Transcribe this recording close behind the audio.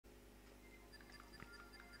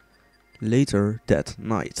Later that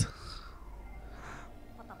night.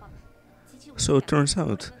 So it turns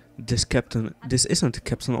out this isn't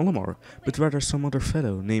Captain Olimar, but rather some other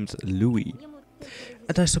fellow named Louis.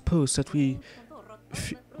 And I suppose that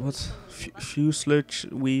fuselage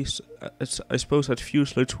I suppose that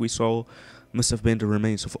fuselage we saw must have been the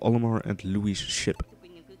remains of Olimar and Louis' ship.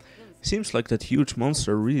 Seems like that huge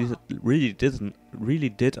monster really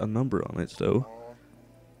did a number on it though.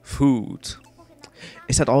 Food.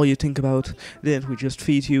 Is that all you think about? Didn't we just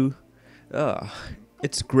feed you? Ah,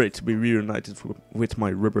 it's great to be reunited with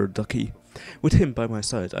my rubber ducky. With him by my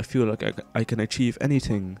side, I feel like I can achieve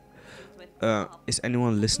anything. Is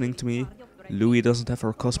anyone listening to me? Louis doesn't have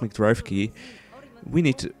our cosmic drive key. We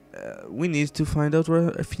need to find out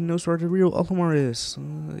if he knows where the real Olimar is.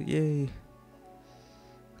 Yay.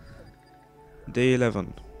 Day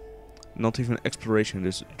 11. Not even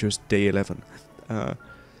exploration, just day 11.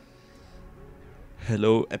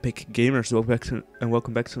 Hello epic gamers,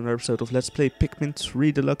 welcome back to another episode of Let's Play Pikmin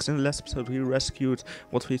 3 Deluxe. In the last episode we rescued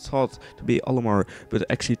what we thought to be Olimar, but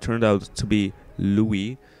actually turned out to be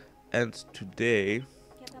Louis. And today,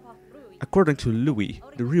 according to Louis,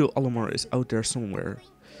 the real Olimar is out there somewhere.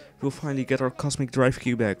 We'll finally get our cosmic drive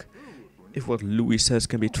key back. If what Louis says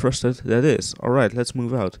can be trusted, that is. Alright, let's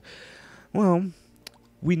move out. Well,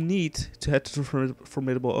 we need to head to the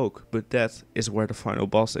Formidable Oak, but that is where the final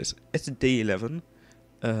boss is. It's day 11.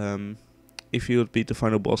 If you would beat the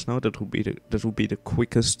final boss now, that would be the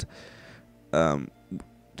quickest, the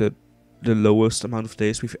lowest amount of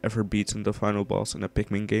days we've ever beaten the final boss in a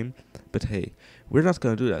Pikmin game. But hey, we're not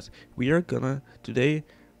gonna do that. Today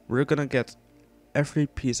we're gonna get every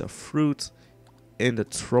piece of fruit in the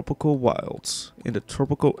tropical wilds. In the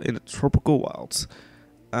tropical wilds.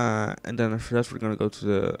 And then after that we're gonna go to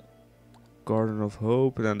the Garden of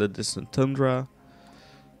Hope and then the Distant Tundra.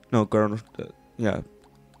 No, Garden of yeah.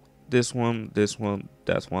 This one, that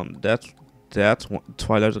one,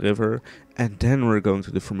 Twilight River, and then we're going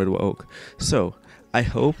to the Formidable Oak. So I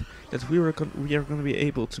hope that we are gonna be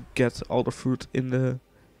able to get all the fruit in the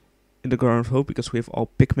Garden of Hope, because we have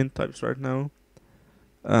all Pikmin types right now.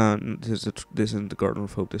 This isn't the Garden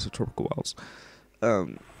of Hope. This is the Tropical Wilds.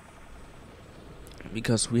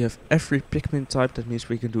 Because we have every Pikmin type, that means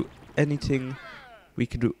we can do anything. We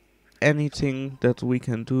can do anything that we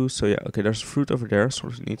can do. So yeah, okay, there's fruit over there. So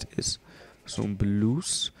what we need is some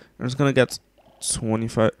blues. I'm just gonna get 20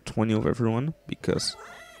 of everyone, because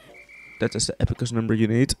that is the epicest number you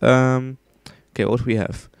need. Okay, what we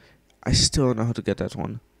have? I still don't know how to get that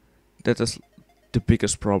one. That is the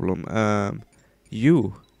biggest problem.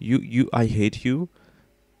 You, I hate you.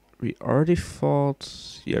 We already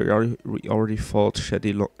fought. Yeah, we already fought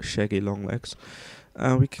Shaggy Longlegs.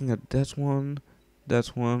 We can get that one.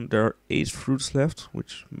 That one. There are 8 fruits left,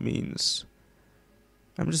 which means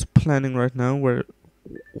I'm just planning right now where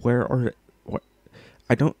are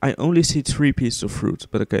I only see 3 pieces of fruit,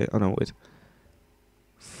 but okay. Oh no, wait.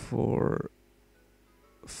 4,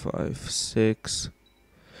 5, 6.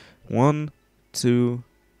 1, 2,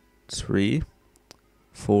 3,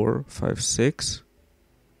 4, 5, 6.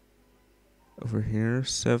 Over here,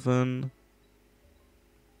 7.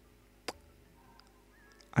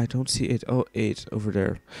 I don't see 8. Oh, 8 over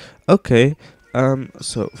there. Okay.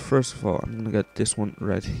 So first of all, I'm gonna get this one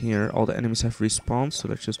right here. All the enemies have respawned, so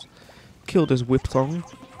let's just kill this Whiptongue.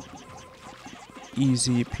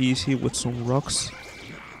 Easy peasy with some rocks.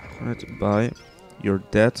 Right, bye. You're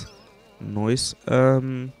dead. Noise. I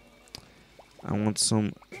want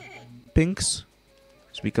some pinks.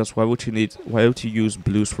 It's because why would you use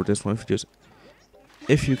blues for this one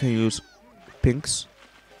if you can use pinks?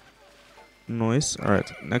 Noise.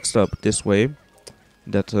 Alright, next up, this way.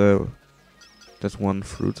 That one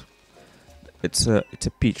fruit. It's a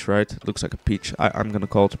peach, right? It looks like a peach. I'm gonna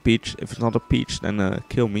call it a peach. If it's not a peach, then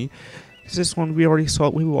kill me. This one we already saw.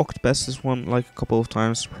 We walked past this one like a couple of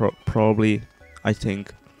times. Probably, I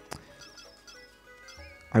think.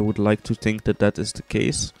 I would like to think that is the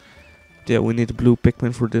case. Yeah, we need blue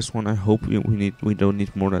Pikmin for this one. I hope we don't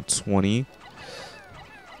need more than 20.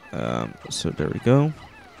 So there we go.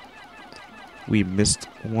 We missed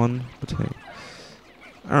one, but hey.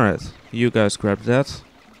 Alright, you guys grab that.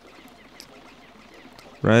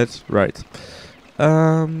 Right.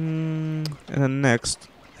 And then next,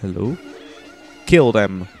 hello. Kill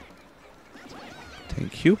them.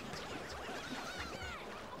 Thank you.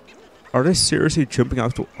 Are they seriously jumping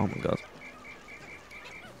out to? Oh my god.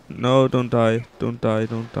 No, don't die. Don't die.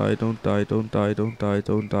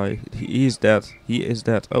 He is dead.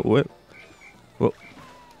 Oh, wait. Whoa.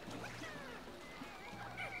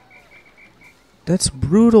 That's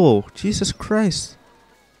brutal. Jesus Christ.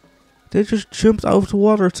 They just jumped out of the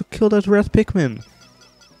water to kill that red Pikmin.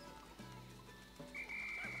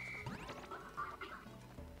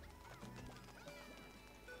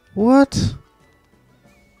 What?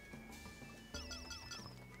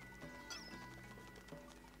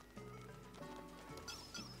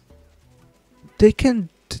 They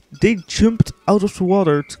jumped out of the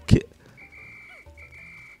water to kill.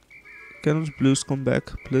 Can those blues come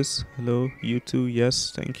back, please? Hello, you too.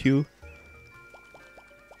 Yes, thank you.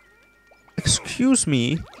 Excuse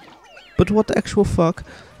me, but what the actual fuck?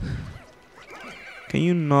 Can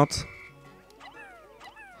you not?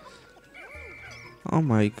 Oh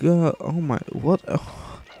my god! Oh my what?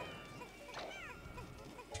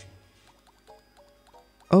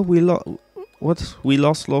 Oh, we lost. What? We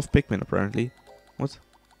lost a lot of Pikmin apparently. What?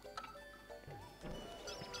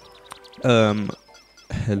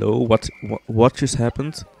 Hello. What just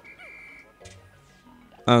happened?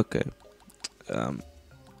 Okay.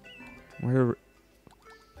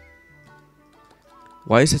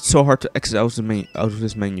 Why is it so hard to exit out of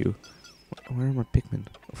this menu? Where are my Pikmin?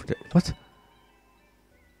 Over there. What?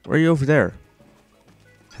 Where are you over there?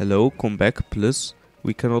 Hello, come back, please.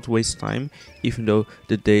 We cannot waste time, even though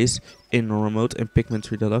the days in normal mode and Pikmin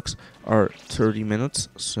 3 Deluxe are 30 minutes.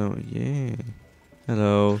 So yeah.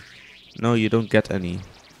 Hello. No, you don't get any.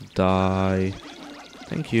 Die.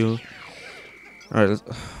 Thank you. Alright,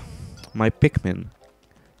 my Pikmin.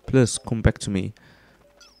 Please come back to me.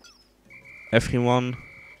 Everyone,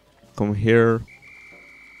 come here.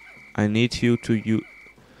 I need you to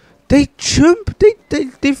They jump.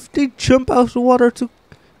 They jump out of the water to.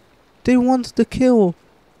 They want the kill.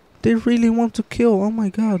 They really want to kill. Oh my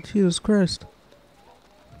god, Jesus Christ.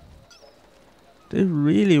 They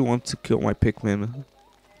really want to kill my Pikmin.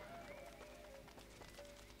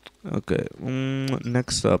 Okay.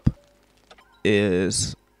 Next up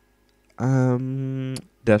is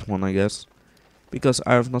that one, I guess, because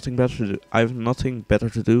I have nothing better to do. I have nothing better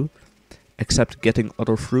to do except getting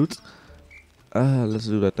other fruit. Let's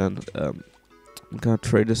do that then. I'm gonna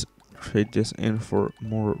trade this in for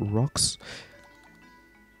more rocks.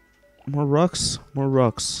 More rocks.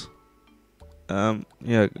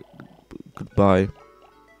 Yeah. Goodbye,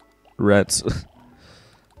 rats.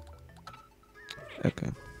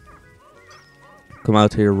 Okay. Come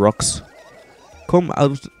out here, rocks. Come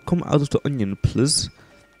out of the onion, please.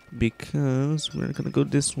 Because we're gonna go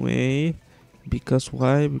this way. Because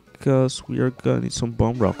why? Because we are gonna need some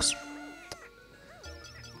bomb rocks.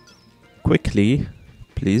 Quickly,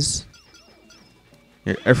 please.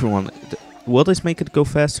 Here, everyone. Will this make it go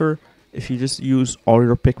faster? If you just use all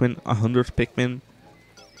your Pikmin, 100 Pikmin.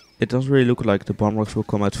 It doesn't really look like the bomb rocks will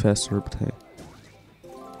come out faster, but hey.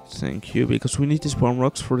 Thank you, because we need these bomb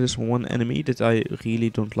rocks for this one enemy that I really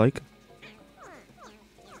don't like.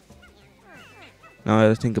 Now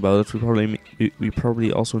that I think about it, we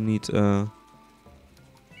probably also need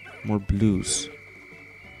more blues.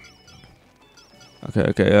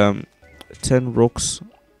 Okay. 10 rocks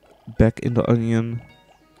back in the onion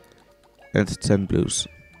and 10 blues.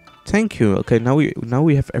 Thank you. Okay, now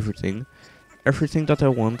we have everything. Everything that I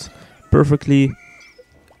want. Perfectly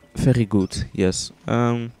very good. Yes.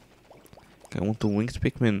 Okay, I want the winged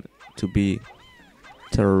Pikmin to be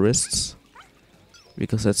terrorists,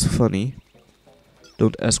 because that's funny.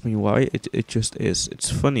 Don't ask me why, it just is. It's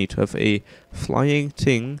funny to have a flying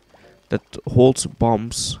thing that holds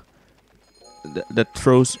bombs, that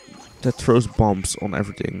throws bombs on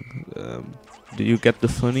everything. Do you get the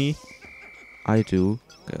funny? I do.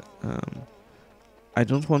 I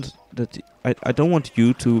don't want that. I don't want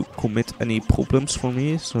you to commit any problems for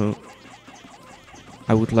me, so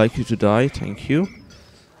I would like you to die. Thank you.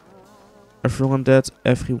 Everyone dead.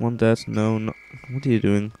 Everyone dead. No. What are you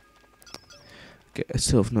doing? Okay, I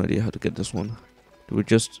still have no idea how to get this one. Do we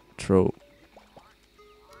just throw?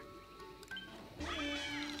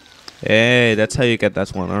 Hey, that's how you get that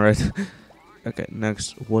one. All right. Okay,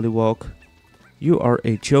 next Wollywalk. You are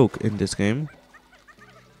a joke in this game.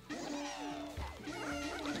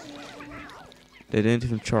 They didn't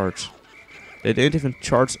even charge. They didn't even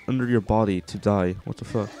charge under your body to die. What the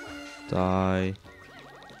fuck? Die.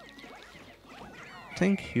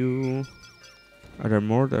 Thank you. Are there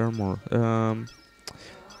more? There are more.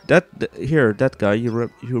 That guy. You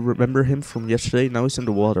remember him from yesterday? Now he's in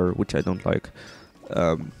the water, which I don't like.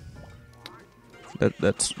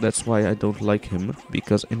 That's why I don't like him,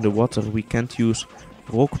 because in the water we can't use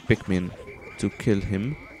rock Pikmin to kill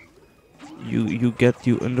him.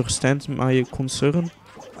 You understand my concern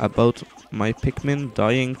about my Pikmin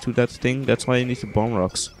dying to that thing? That's why I need the bomb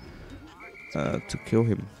rocks to kill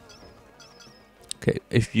him. Okay,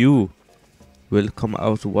 if you will come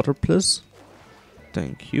out of the water, please.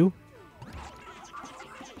 Thank you.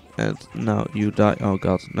 And now you die. Oh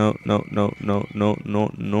god. No, no, no, no, no,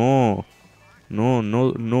 no, no. No,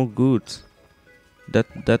 no, no good.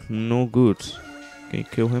 That no good. Can you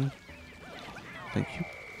kill him? Thank you.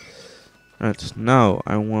 Right, now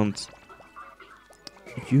I want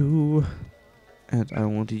you. And I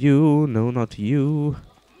want you. No, not you.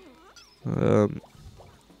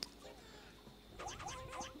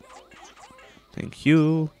 Thank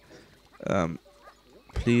you.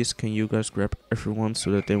 Please, can you guys grab everyone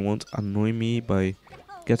so that they won't annoy me by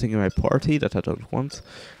getting in my party that I don't want.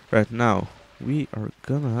 Right now, we are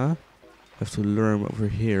gonna have to lure him over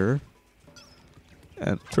here.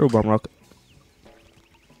 And throw bomb rock.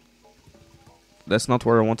 That's not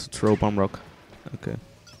where I want to throw bomb rock. Okay.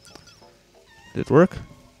 Did it work?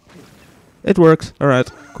 It worked.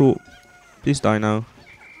 Alright, cool. Please die now.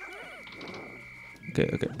 Okay,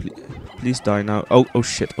 okay, please die now. Oh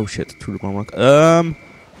shit, through the bomb rock.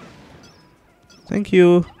 Thank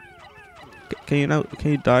you. Can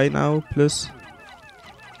you die now, please?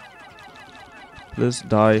 Please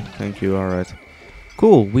die. Thank you. Alright.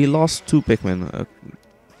 Cool. We lost 2 Pikmin.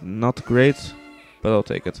 Not great, but I'll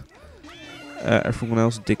take it. Everyone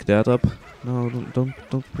else dig that up. No,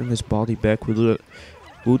 don't bring his body back. We'll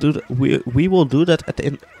do that. We will do that at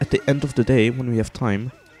the end of the day when we have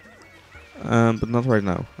time. But not right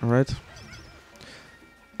now. All right.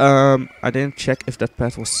 I didn't check if that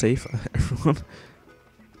path was safe. Everyone,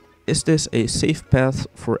 is this a safe path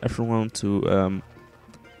for everyone to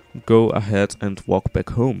go ahead and walk back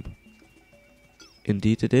home?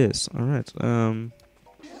 Indeed, it is. All right.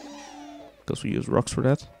 Because we use rocks for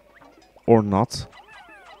that, or not.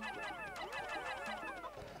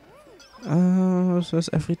 So that's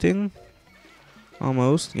everything.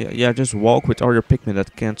 Almost. Yeah. Just walk with all your Pikmin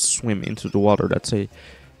that can't swim into the water. That's a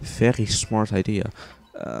very smart idea.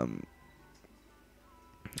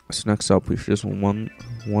 So next up, we've just one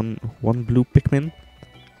blue Pikmin.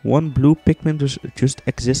 One blue Pikmin just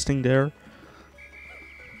existing there.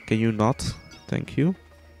 Can you not? Thank you.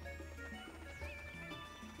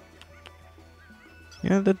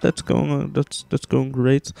 Yeah, that's going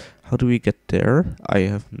great. How do we get there? I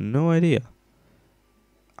have no idea.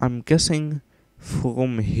 I'm guessing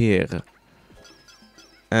from here.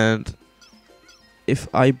 And if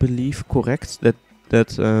I believe correct,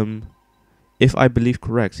 if I believe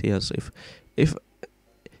correct, yes.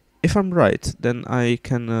 If I'm right, then I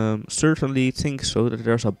can certainly think so that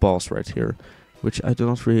there's a boss right here, which I do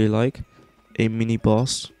not really like, a mini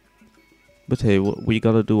boss. But hey, we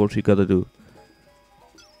gotta do what we gotta do.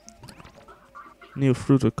 New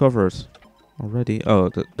fruit recovered already. Oh,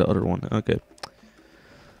 the other one. Okay.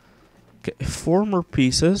 Okay, 4 more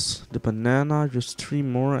pieces. The banana, just 3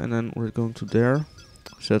 more, and then we're going to there.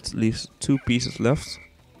 So that leaves 2 pieces left.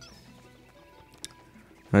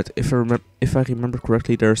 Right, if I remember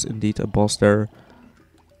correctly, there's indeed a boss there.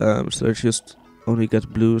 So I just only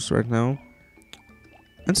get blues right now.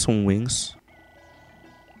 And some wings.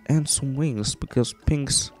 And some wings, because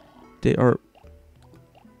pinks, they are...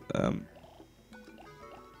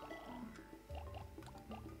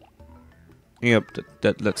 Yep,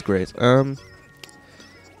 that's great.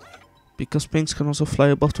 Because pinks can also fly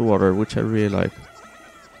above the water, which I really like.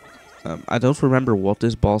 I don't remember what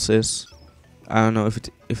this boss is. I don't know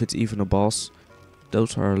if it's even a boss.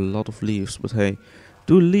 Those are a lot of leaves, but hey,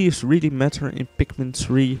 do leaves really matter in Pikmin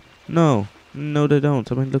 3? No, they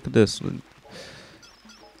don't. I mean, look at this. We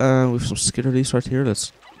have some skitter leaves right here.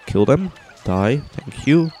 Let's kill them. Die. Thank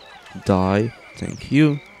you. Die. Thank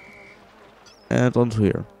you. And onto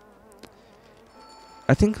here.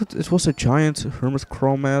 I think it was a giant hermit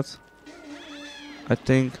crawl mat. I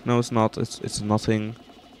think. No, it's not. It's nothing.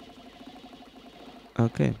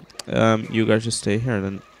 Okay. You guys just stay here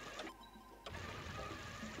then.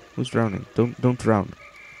 Who's drowning? Don't drown.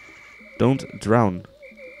 Don't drown.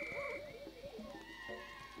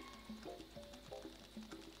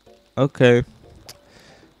 Okay.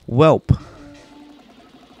 Welp.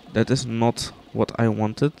 That is not what I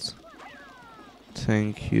wanted.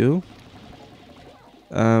 Thank you.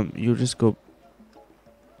 You just go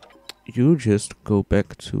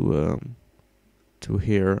back to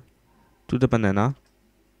here, to the banana.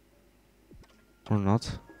 Or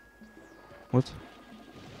not? What?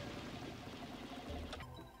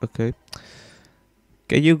 Okay.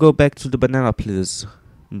 Can you go back to the banana, please,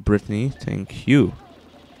 Brittany? Thank you.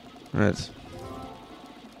 Right.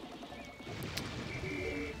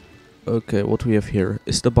 Okay, what do we have here?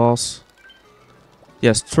 Is the boss?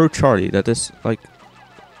 Yes, throw Charlie. That is like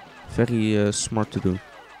very smart to do.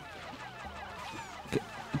 Okay.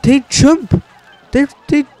 They jump. They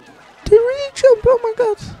really jump. Oh my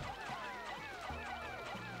god.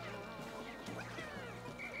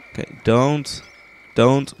 Okay, don't,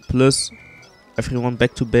 plus everyone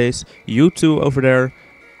back to base. You two over there,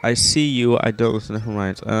 I see you, I don't, never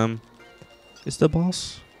mind. Is the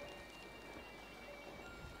boss?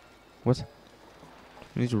 What?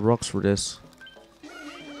 We need rocks for this.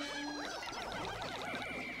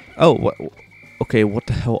 Oh, what? Okay, what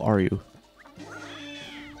the hell are you?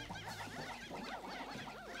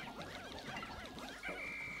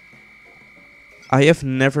 I have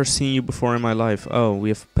never seen you before in my life. Oh, we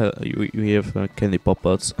have candy pop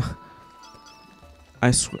buds.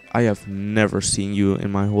 I have never seen you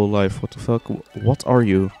in my whole life. What the fuck? What are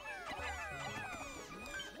you?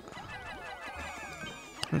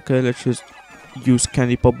 Okay, let's just use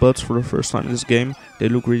candy pop buds for the first time in this game. They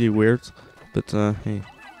look really weird, but hey,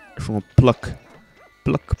 everyone pluck,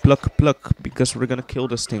 because we're gonna kill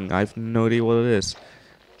this thing. I have no idea what it is.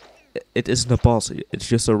 It isn't a boss. It's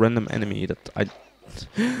just a random enemy that I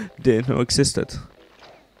didn't know existed.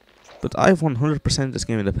 But I've 100% this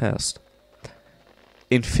game in the past.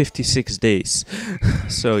 In 56 days.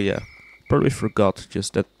 So yeah, probably forgot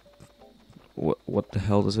just that. What the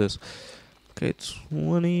hell this is? Okay,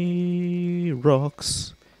 20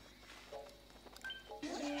 rocks.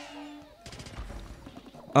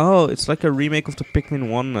 Oh, it's like a remake of the Pikmin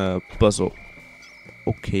 1 puzzle.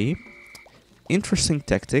 Okay. Interesting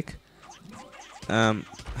tactic.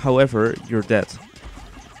 However, you're dead.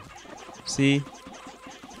 See?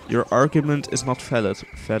 Your argument is not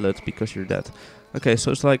valid because you're dead. Okay,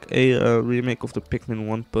 so it's like a remake of the Pikmin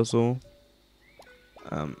 1 puzzle.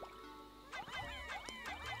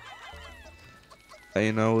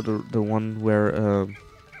 You know, the one where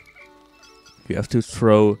you have to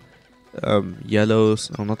throw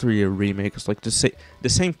yellows. No, not really a remake. It's like the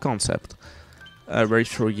same concept. Where you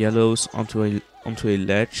throw yellows onto a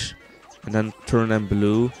ledge, and then turn them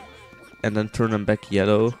blue, and then turn them back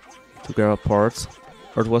yellow to get apart.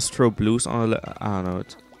 Or it was throw blues on a I don't know,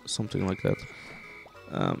 it's something like that.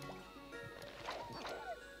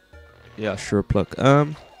 Yeah, sure, pluck.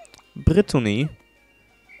 Brittany.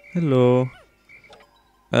 Hello.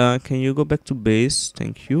 Can you go back to base?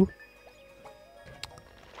 Thank you.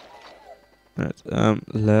 Alright,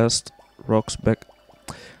 last rocks back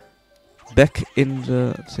in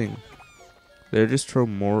the thing. Did I just throw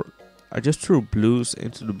more? I just threw blues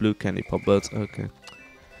into the blue candy pop, but okay.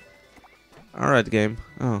 Alright, game.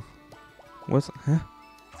 Oh. What? Huh?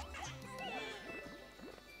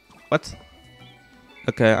 What?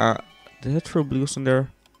 Okay, did I throw blues in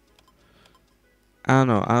there? I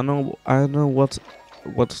don't know what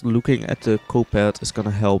looking at the copad is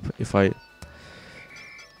gonna help if I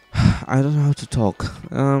don't know how to talk.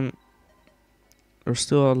 There's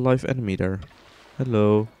still a live enemy there.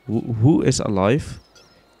 Hello. Who is alive?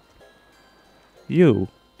 You.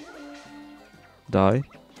 Die.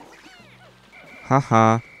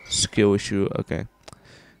 Haha. Skill issue. Okay.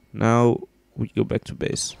 Now we go back to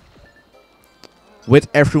base. With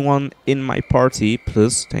everyone in my party,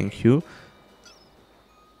 please. Thank you.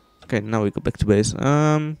 Okay, now we go back to base.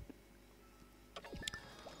 I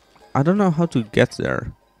don't know how to get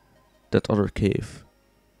there. That other cave.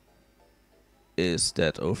 Is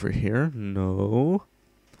that over here? No.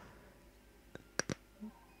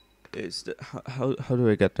 Is that how do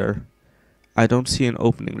I get there? I don't see an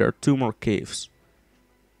opening. There are 2 more caves.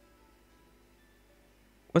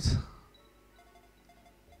 What?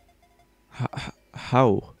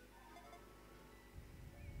 How?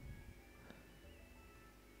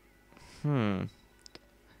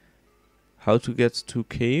 How to get to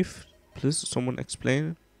cave? Please, someone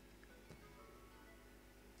explain.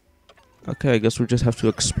 Okay, I guess we just have to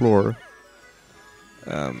explore.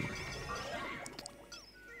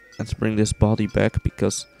 Let's bring this body back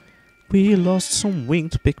because we lost some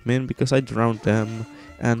winged Pikmin because I drowned them.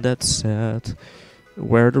 And that's sad.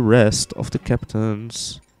 Where are the rest of the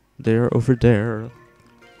captains? They're over there.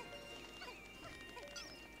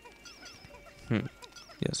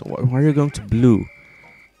 Yeah, so why are you going to blue?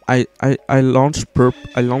 I launched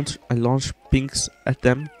I launched pinks at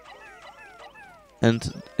them.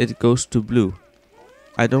 And it goes to blue.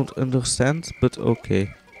 I don't understand, but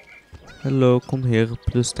okay. Hello, come here,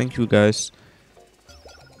 please. Thank you, guys.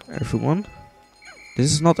 Everyone?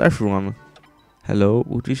 This is not everyone. Hello,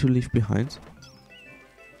 who did you leave behind?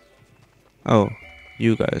 Oh,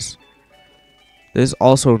 you guys. This is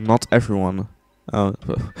also not everyone. Oh,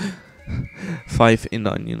 5 in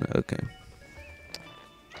the onion. Okay.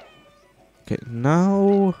 Okay,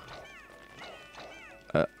 now...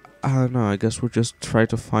 I don't know, I guess we'll just try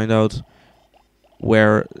to find out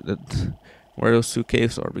where those 2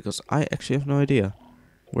 caves are, because I actually have no idea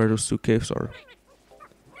where those 2 caves are.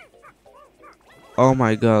 Oh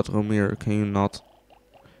my god, Romir, can you not?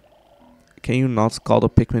 Can you not call the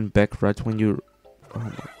Pikmin back right when you... Oh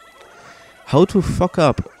my. How to fuck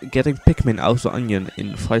up getting Pikmin out of the onion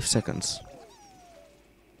in 5 seconds?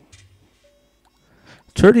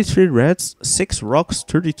 33 reds, 6 rocks,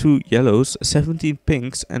 32 yellows, 17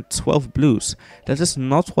 pinks, and 12 blues. That is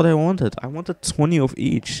not what I wanted. I wanted 20 of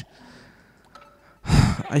each.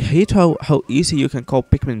 I hate how easy you can call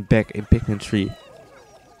Pikmin back in Pikmin 3.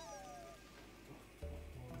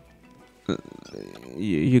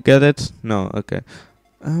 You get it? No, okay.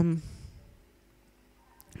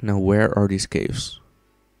 Now where are these caves?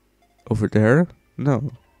 Over there?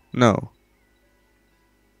 No. No.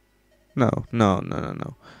 No.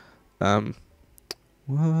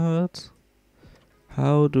 What?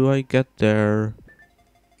 How do I get there?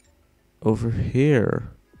 Over here.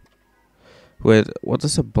 Wait, what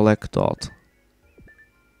is a black dot?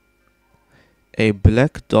 A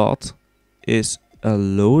black dot is a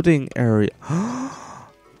loading area.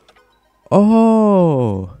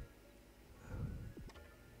 Oh!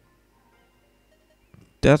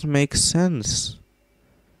 That makes sense.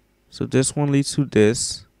 So this one leads to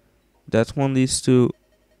this. That one leads to...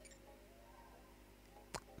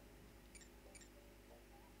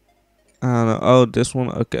 oh, this one.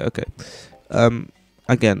 Okay.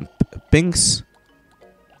 Again, pinks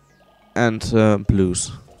and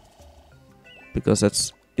blues. Because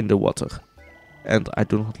that's in the water. And I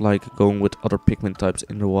do not like going with other Pikmin types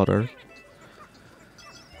in the water.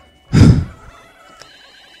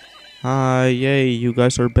 Hi, yay, you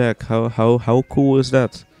guys are back. How cool is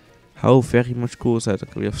that? How very much cool is that?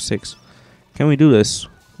 Okay, we have 6. Can we do this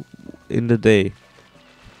in the day?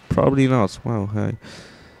 Probably not. Wow, hi.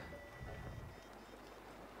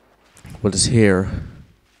 What is here?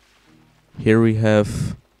 Here we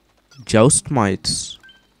have Joust Mites.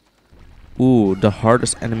 Ooh, the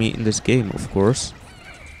hardest enemy in this game, of course.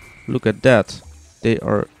 Look at that. They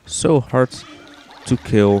are so hard to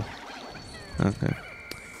kill. Okay.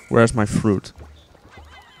 Where's my fruit?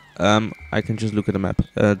 I can just look at the map.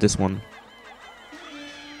 This one.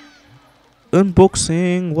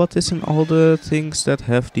 Unboxing. What is in all the things that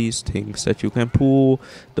have these things that you can pull?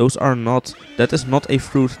 Those are not... That is not a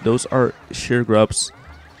fruit. Those are sheer grubs.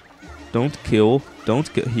 Don't kill.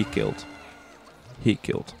 Don't kill. He killed. He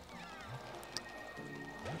killed.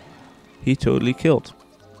 He totally killed.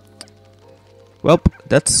 Well,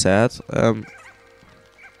 that's sad.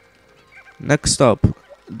 Next up.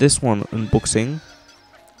 This one, unboxing.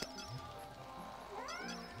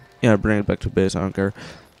 Yeah, bring it back to base, I don't care.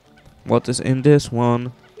 What is in this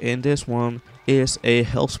one? In this one is a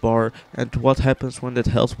health bar. And what happens when that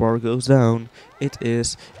health bar goes down? It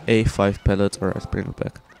is a 5 pellet. Alright, bring it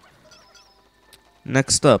back.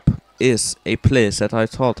 Next up is a place that I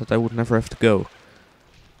thought that I would never have to go.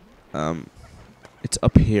 It's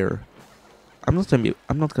up here. I'm not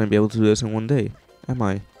gonna be able to do this in one day, am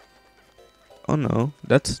I? Oh no,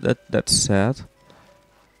 that's sad.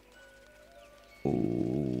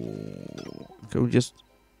 Ooh. Can we just...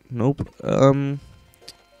 Nope.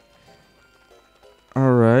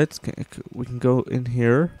 Alright, we can go in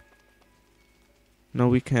here. No,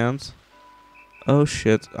 we can't. Oh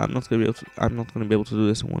shit, I'm not gonna be able to do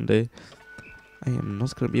this in one day. I am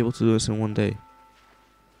not gonna be able to do this in one day.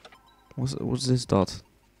 What's this dot?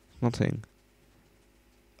 Nothing.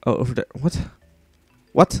 Oh, over there. What?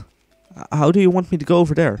 What? How do you want me to go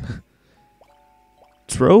over there?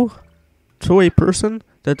 Throw? Throw a person?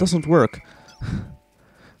 That doesn't work.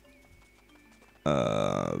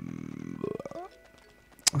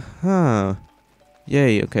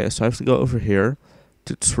 Yay, okay, so I have to go over here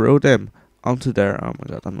to throw them onto there. Oh my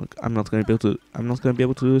god, I'm not gonna be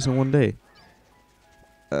able to do this in one day.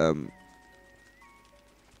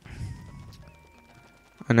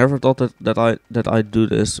 I never thought that I'd do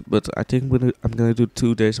this, but I think I'm gonna do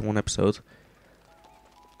 2 days in one episode.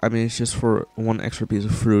 I mean, it's just for one extra piece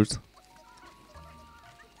of fruit.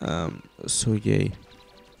 So yay.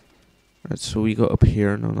 Right, so we go up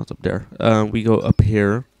here. No, not up there. We go up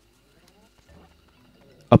here.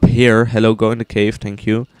 Up here. Hello, go in the cave. Thank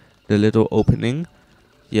you. The little opening.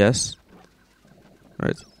 Yes.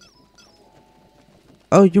 Right.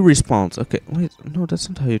 Oh, you respawned. Okay. Wait. No, that's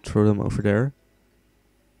not how you throw them over there.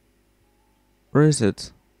 Where is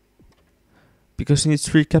it? Because you need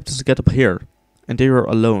 3 captains to get up here. And they are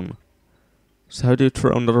alone. So how do you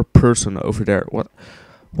throw another person over there? What?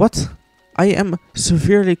 What? I am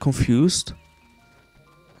severely confused.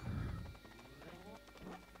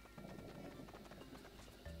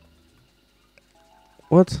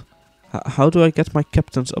 What? How do I get my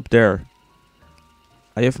captains up there?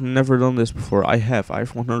 I have never done this before. I've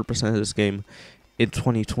 100% this game in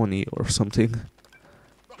 2020 or something.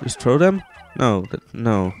 Just throw them? No,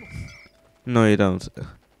 no. No, you don't.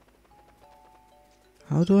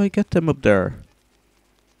 How do I get them up there?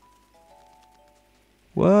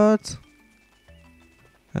 What?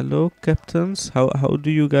 Hello, captains. How do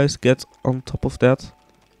you guys get on top of that?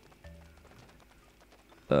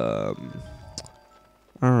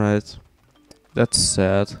 Alright. That's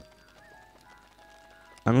sad.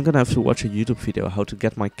 I'm gonna have to watch a YouTube video how to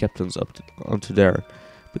get my captains up onto there,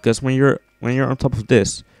 because when you're on top of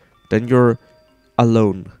this, then you're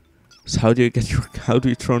alone. So how do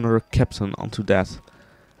you throw another captain onto that?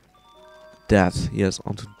 Yes,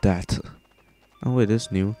 onto that. Oh wait,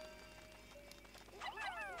 it's new.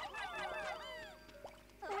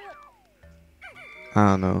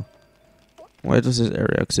 I don't know. Why does this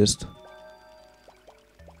area exist?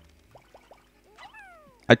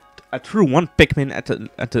 I threw one Pikmin at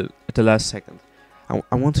the last second.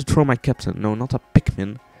 I want to throw my captain. No, not a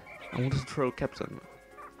Pikmin. I want to throw a captain.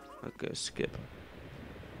 Okay, skip.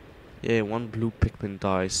 Yeah, one blue Pikmin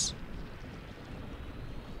dies.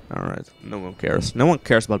 Alright, no one cares. No one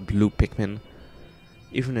cares about blue Pikmin.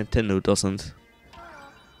 Even Nintendo doesn't.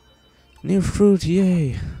 New fruit,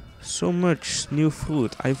 yay! So much new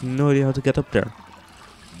fruit. I have no idea how to get up there.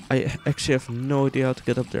 I actually have no idea how to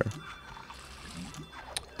get up there.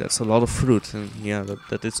 That's a lot of fruit, and yeah,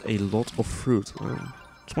 that is a lot of fruit.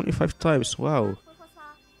 25 types, wow.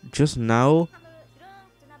 Just now,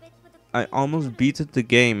 I almost beat the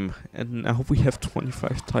game, and now we have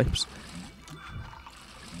 25 types.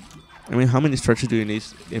 I mean, how many stretches do you need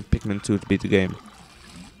in Pikmin 2 to beat the game?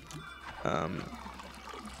 I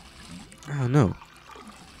don't know.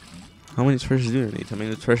 How many treasures do you need? I mean,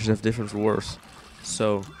 the treasures have different rewards.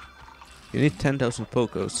 So, you need 10,000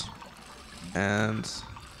 Pokos. And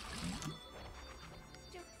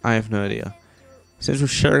I have no idea. Since we're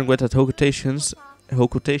sharing with that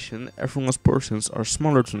Hokotation, everyone's portions are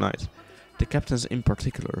smaller tonight. The captain's in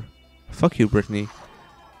particular. Fuck you, Brittany.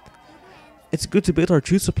 It's good to build our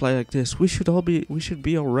juice supply like this. We should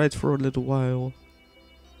be alright for a little while.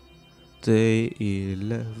 Day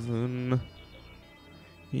 11.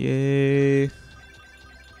 Yay.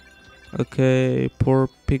 Okay, poor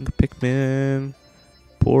pink Pikmin.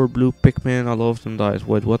 Poor blue Pikmin, all of them died.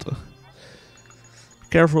 Wait, what?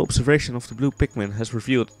 Careful observation of the blue Pikmin has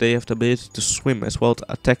revealed they have the ability to swim as well as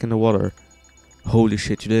attack in the water. Holy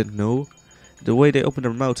shit, you didn't know? The way they open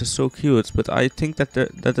their mouths is so cute, but I think that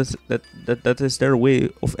that is their way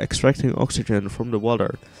of extracting oxygen from the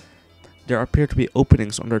water. There appear to be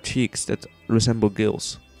openings on their cheeks that resemble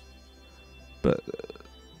gills. But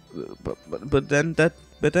then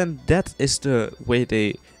that is the way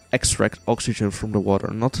they extract oxygen from the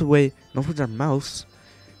water, not with their mouths.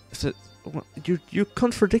 You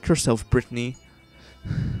contradict yourself, Brittany.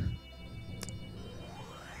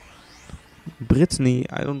 Brittany,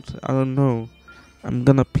 I don't know. I'm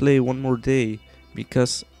gonna play one more day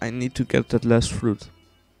because I need to get that last fruit.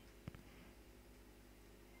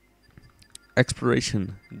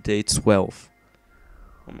 Exploration, day 12.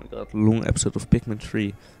 Oh my god, long episode of Pikmin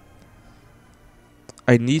 3.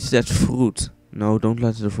 I need that fruit. No, don't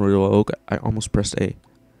let it roll. Okay, I almost pressed A.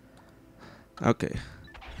 Okay.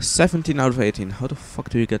 17 out of 18. How the fuck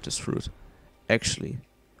do you get this fruit? Actually.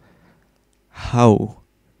 How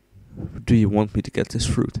do you want me to get this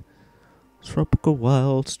fruit? Tropical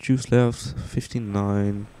Wilds, juice left,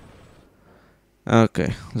 59.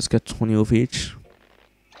 Okay, let's get 20 of each.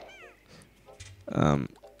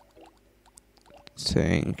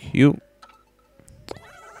 Thank you.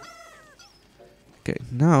 Okay,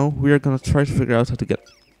 now we are gonna try to figure out how to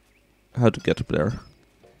get up there,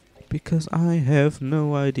 because I have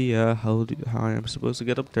no idea how I am supposed to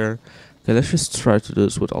get up there. Okay, let's just try to do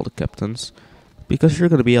this with all the captains, because you're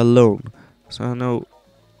gonna be alone. So I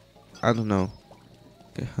don't know.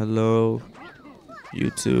 Okay, hello,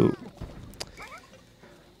 you two.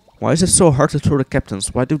 Why is it so hard to throw the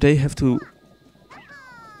captains? Why do they have to?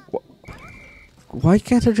 Why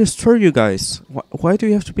can't I just throw you guys? Why do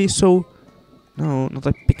you have to be so? No, not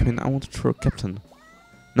a Pikmin. I want to throw a captain.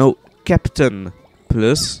 No, captain.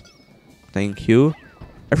 Plus, thank you.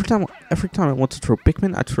 Every time I want to throw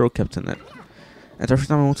Pikmin, I throw a captain. And every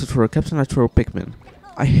time I want to throw a captain, I throw a Pikmin.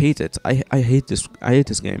 I hate it. I hate this. I hate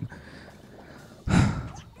this game.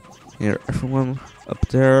 Here, everyone up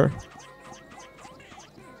there.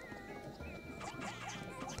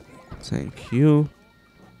 Thank you.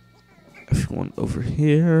 Everyone over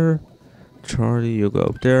here. Charlie, you go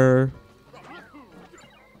up there.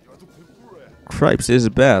 Cripes is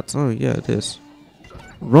bad. Oh yeah, it is.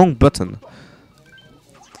 Wrong button.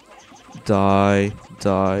 Die.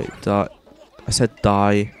 I said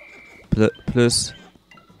die. Plus.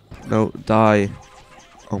 No, die.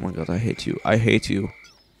 Oh my god, I hate you.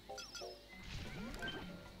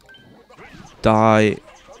 Die.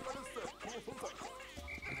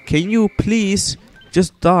 Can you please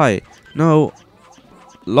just die? No.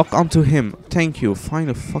 Lock onto him. Thank you.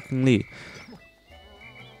 Finally fucking Lee.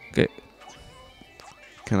 Okay.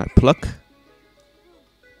 Can I pluck?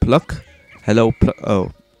 Pluck? Hello, pluck.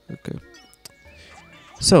 Oh. Okay.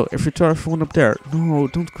 So, if you throw everyone up there. No,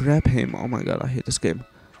 don't grab him. Oh my god, I hate this game.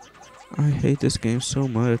 I hate this game so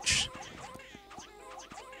much.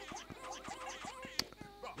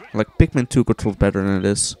 Like, Pikmin 2 controls better than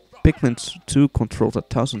this. Pikmin 2 controls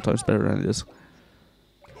 1,000 times better than this.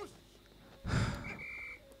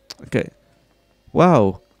 Okay.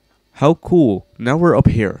 Wow. How cool. Now we're up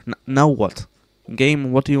here. Now what?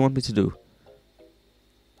 Game, what do you want me to do?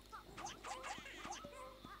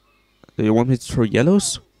 Do you want me to throw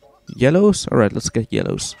yellows? Yellows? Alright, let's get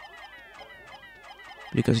yellows.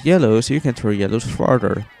 Because yellows, you can throw yellows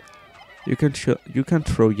farther. You can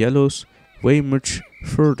throw yellows way much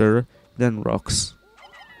further than rocks.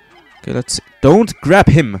 Okay, let's see. Don't grab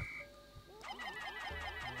him!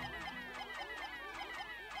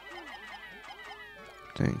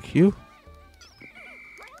 Thank you.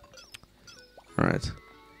 Alright.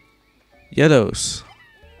 Yellows.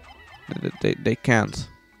 They can't.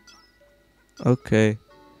 Okay.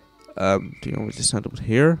 Do you want me to send them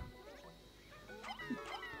here?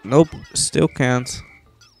 Nope, still can't.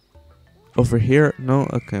 Over here? No?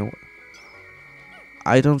 Okay.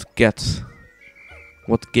 I don't get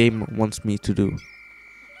what game wants me to do.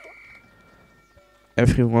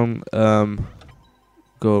 Everyone, go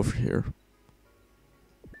over here.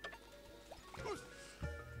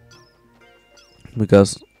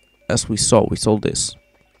 Because, as we saw this.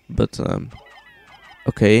 But,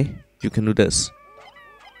 okay, you can do this.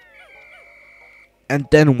 And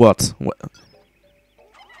then what?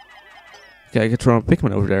 Okay, I can throw a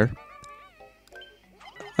Pikmin over there.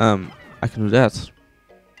 I can do that.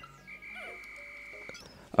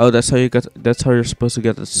 Oh, that's how you're supposed to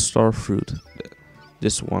get the star fruit.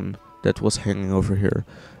 This one that was hanging over here.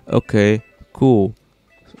 Okay, cool.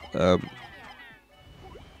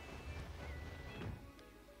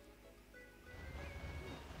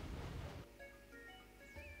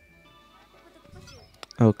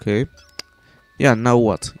 Okay. Yeah, now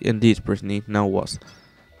what? Indeed, Brittany, now what?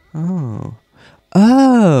 Oh.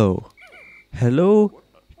 Oh! Hello,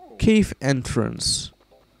 cave entrance.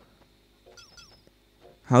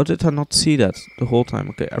 How did I not see that the whole time?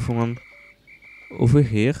 Okay, everyone over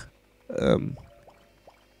here.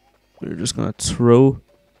 We're just gonna throw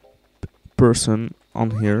person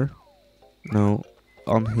on here. No,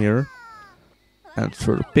 on here. And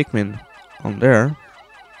throw the Pikmin on there.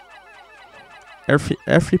 Every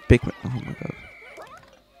Pikmin. Oh my god.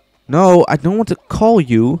 No, I don't want to call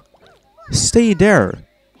you. Stay there.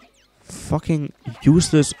 Fucking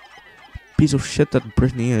useless piece of shit that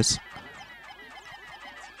Brittany is.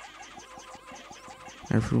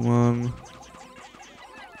 Everyone,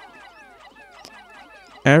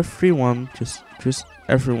 just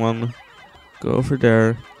everyone, go over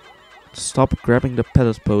there. Stop grabbing the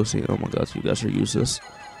pellet posy. Oh my god, you guys are useless.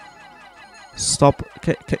 Stop.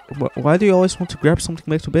 Why do you always want to grab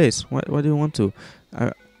something back to base? Why do you want to?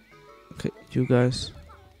 Okay, you guys.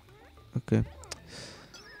 Okay.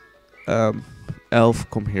 Elf,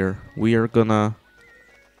 come here. We are gonna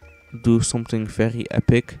do something very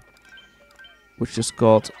epic, which is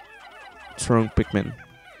called throwing Pikmin.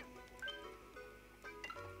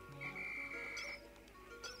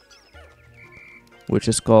 Which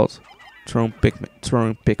is called throwing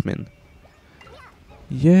Pikmin.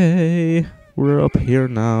 Yay! We're up here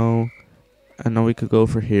now. And now we could go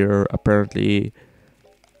over here. Apparently,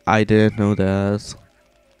 I didn't know that.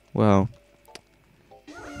 Wow.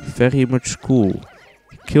 Very much cool.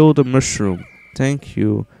 Kill the mushroom. Thank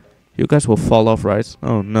you. You guys will fall off, right?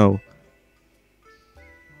 Oh no.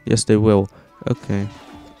 Yes, they will. Okay.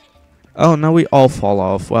 Oh, now we all fall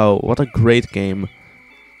off. Wow, what a great game.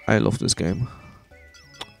 I love this game.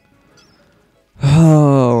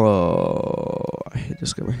 Oh, I hate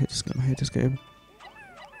this game. I hate this game. I hate this game.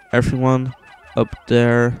 Everyone up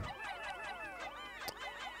there.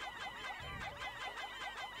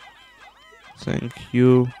 Thank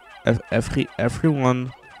you.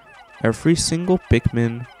 Everyone. Every single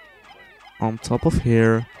Pikmin on top of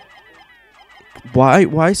here. Why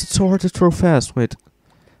is it so hard to throw fast? Wait.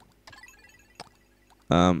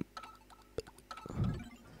 Okay,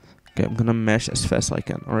 I'm gonna mash as fast as I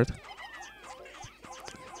can, alright?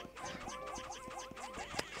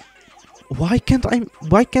 Why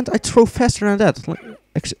can't I throw faster than that? Like,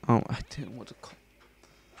 oh, I didn't want to call.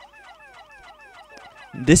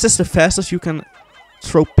 This is the fastest you can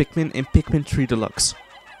throw Pikmin in Pikmin 3 Deluxe.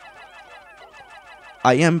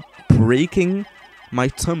 I am breaking my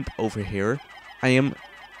thumb over here.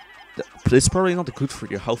 It's probably not good for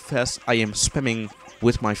you how fast I am spamming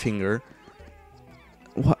with my finger.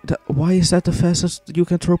 Why is that the fastest you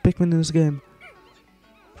can throw Pikmin in this game?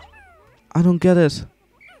 I don't get it.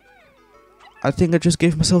 I think I just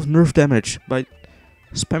gave myself nerve damage by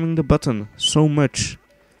spamming the button so much.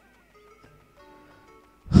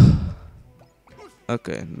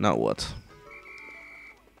 Okay, now what?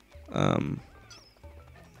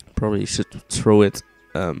 Probably should throw it.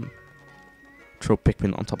 Throw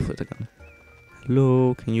Pikmin on top of it again.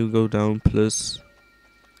 Hello, can you go down, please?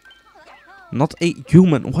 Not a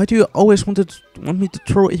human. Why do you always want me to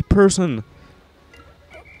throw a person?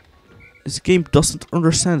 This game doesn't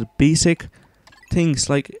understand basic things.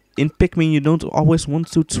 Like in Pikmin, you don't always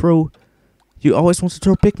want to throw. You always want to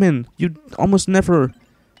throw Pikmin. You almost never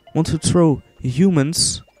want to throw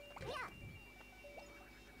humans.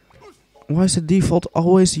 Why is the default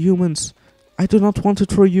always humans? I do not want to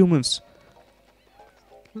throw humans.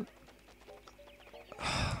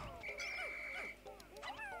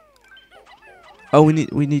 Oh, we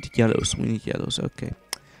need yellows. We need yellows. Okay.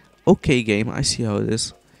 Okay, game. I see how it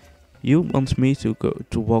is. You want me to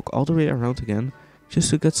walk all the way around again just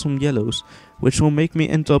to get some yellows, which will make me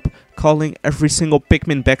end up calling every single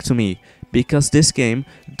Pikmin back to me, because this game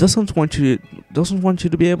doesn't want you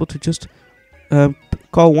to be able to just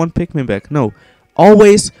call one Pikmin back. No,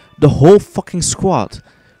 always the whole fucking squad.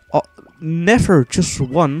 Never just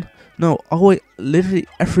one. No, always literally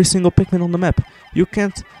every single Pikmin on the map. You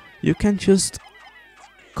can't just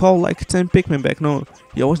call like 10 Pikmin back. No,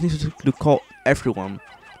 you always need to call everyone.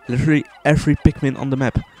 Literally every Pikmin on the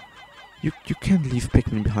map. You can't leave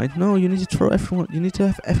Pikmin behind. No, you need to throw everyone. You need to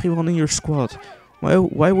have everyone in your squad.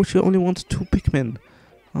 Why would you only want 2 Pikmin?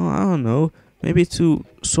 Oh, I don't know. Maybe to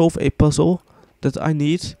solve a puzzle that I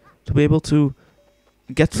need to be able to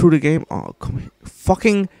get through the game. Oh, come here.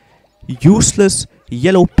 Fucking useless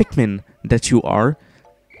yellow Pikmin that you are.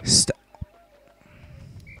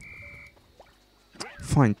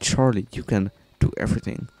 Fine, Charlie, you can do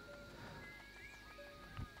everything.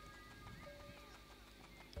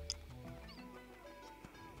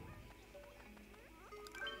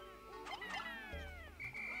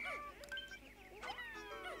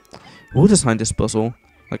 Who designed this puzzle?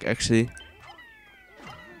 Like, actually,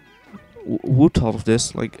 who thought of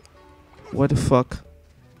this? Like, why the fuck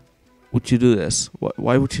would you do this?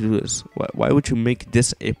 Why would you do this? Why would you make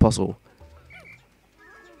this a puzzle?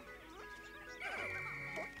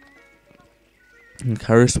 Like,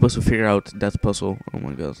 how are you supposed to figure out that puzzle? Oh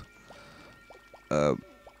my god.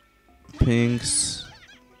 Pinks.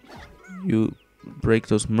 You break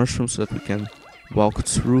those mushrooms so that we can walk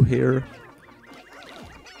through here.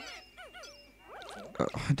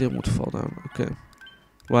 I didn't want to fall down. Okay.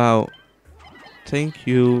 Wow. Thank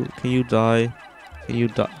you. Can you die? Can you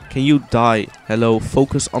die? Can you die? Hello.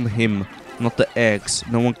 Focus on him, not the eggs.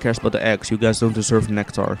 No one cares about the eggs. You guys don't deserve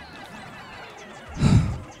nectar.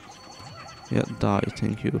 Yeah, die.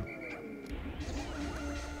 Thank you.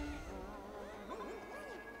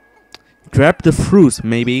 Grab the fruit,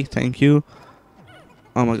 maybe. Thank you.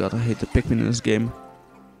 Oh my god, I hate the Pikmin in this game.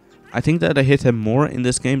 I think that I hit him more in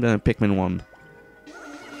this game than in Pikmin 1.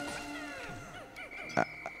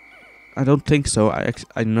 I don't think so.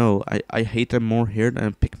 I know. I hate them more here than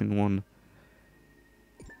in Pikmin 1.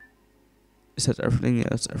 Is that everything? Yeah,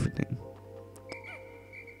 that's everything.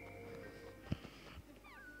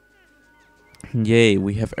 Yay,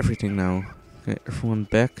 we have everything now. Okay, everyone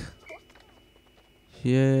back.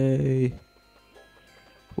 Yay.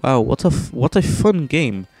 Wow, what a fun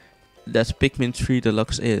game that Pikmin 3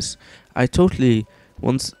 Deluxe is. I don't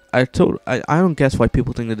get why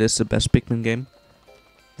people think that this is the best Pikmin game.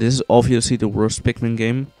 This is obviously the worst Pikmin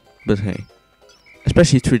game, but hey.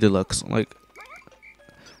 Especially 3 Deluxe. Like,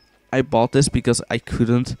 I bought this because I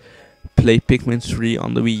couldn't play Pikmin 3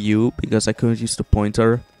 on the Wii U because I couldn't use the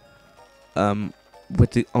pointer. I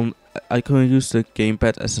couldn't use the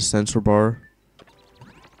gamepad as a sensor bar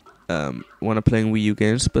when I'm playing Wii U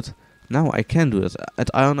games, but now I can do it. And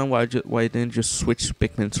I don't know why I didn't just switch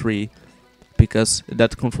Pikmin 3, because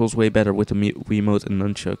that controls way better with the Wiimote and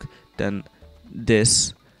nunchuck than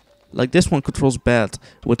this. Like, this one controls bad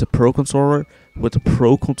with the Pro controller,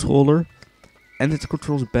 and it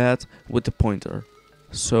controls bad with the pointer.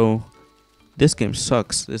 So this game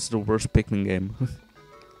sucks. This is the worst Pikmin game.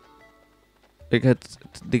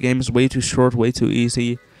 The game is way too short, way too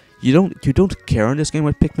easy. You don't care in this game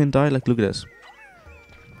when Pikmin die. Like, look at this.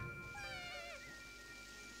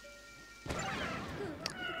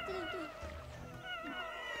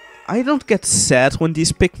 I don't get sad when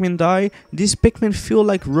these Pikmin die. These Pikmin feel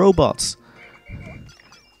like robots.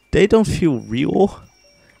 They don't feel real.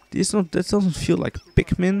 That doesn't feel like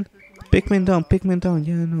Pikmin. Pikmin down, Pikmin down.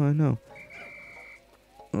 Yeah, I know.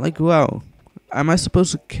 Like, wow. Am I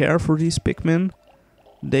supposed to care for these Pikmin?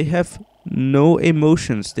 They have no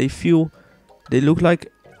emotions. They look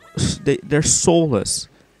like they're soulless.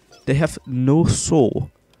 They have no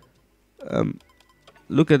soul.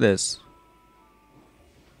 Look at this.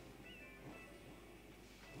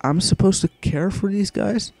 I'm supposed to care for these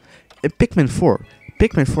guys? In Pikmin 4,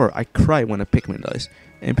 I cry when a Pikmin dies.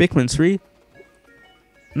 In Pikmin 3,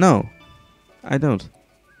 no, I don't.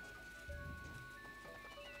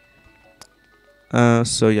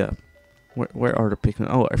 So yeah. Where are the Pikmin?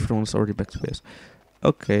 Oh, everyone's already back to base.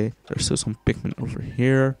 Okay, there's still some Pikmin over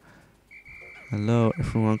here. Hello,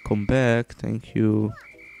 everyone, come back. Thank you.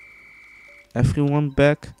 Everyone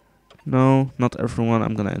back? No, not everyone.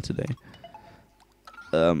 I'm gonna end today.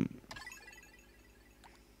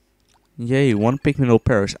 Yay, one Pikmin will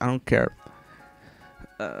perish. I don't care.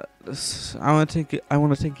 I want to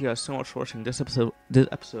thank you guys so much for watching this episode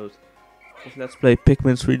of Let's Play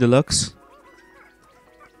Pikmin 3 Deluxe.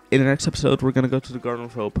 In the next episode, we're gonna go to the Garden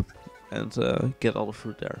of Hope and get all the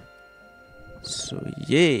fruit there. So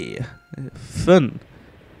yay, fun!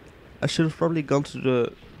 I should have probably gone to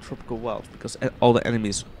the Tropical Wilds because all the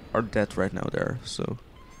enemies are dead right now there. So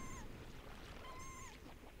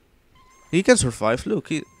he can survive. Look,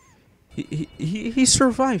 he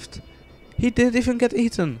survived. He didn't even get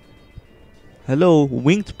eaten. Hello,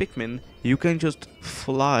 winged Pikmin. You can just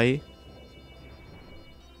fly.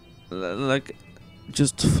 Like,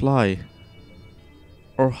 just fly.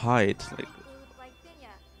 Or hide. Like,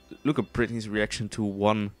 look at Brittany's reaction to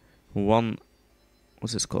one.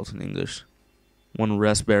 What's this called in English? One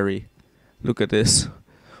raspberry. Look at this.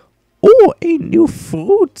 Oh, a new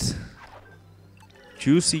fruit.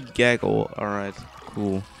 Juicy gaggle. Alright,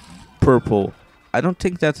 cool. Purple. I don't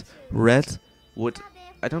think that red would...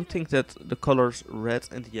 I don't think that the colors red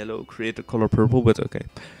and yellow create the color purple, but okay.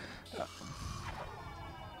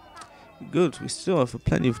 Good, we still have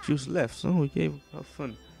plenty of juice left. Oh, yay, have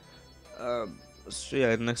fun. So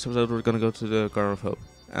yeah, in the next episode we're gonna go to the Garden of Hope.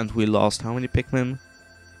 And we lost how many Pikmin?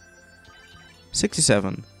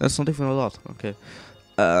 67. That's not even a lot. Okay.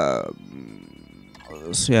 So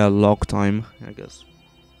yeah, log time, I guess.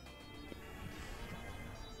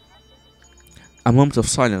 A moment of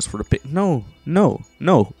silence for the pig. No.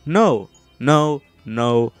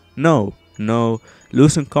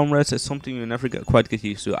 Losing comrades is something you never quite get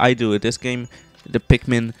used to. I do it. This game, the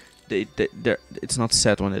Pikmin, it's not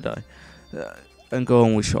sad when they die. And go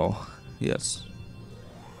on we shall. Yes.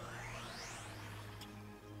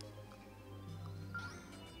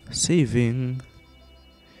 Saving.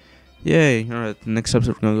 Yay. Alright, next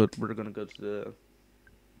episode we're gonna go to the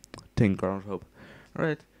Garden of Hope.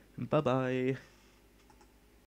 Alright, bye bye.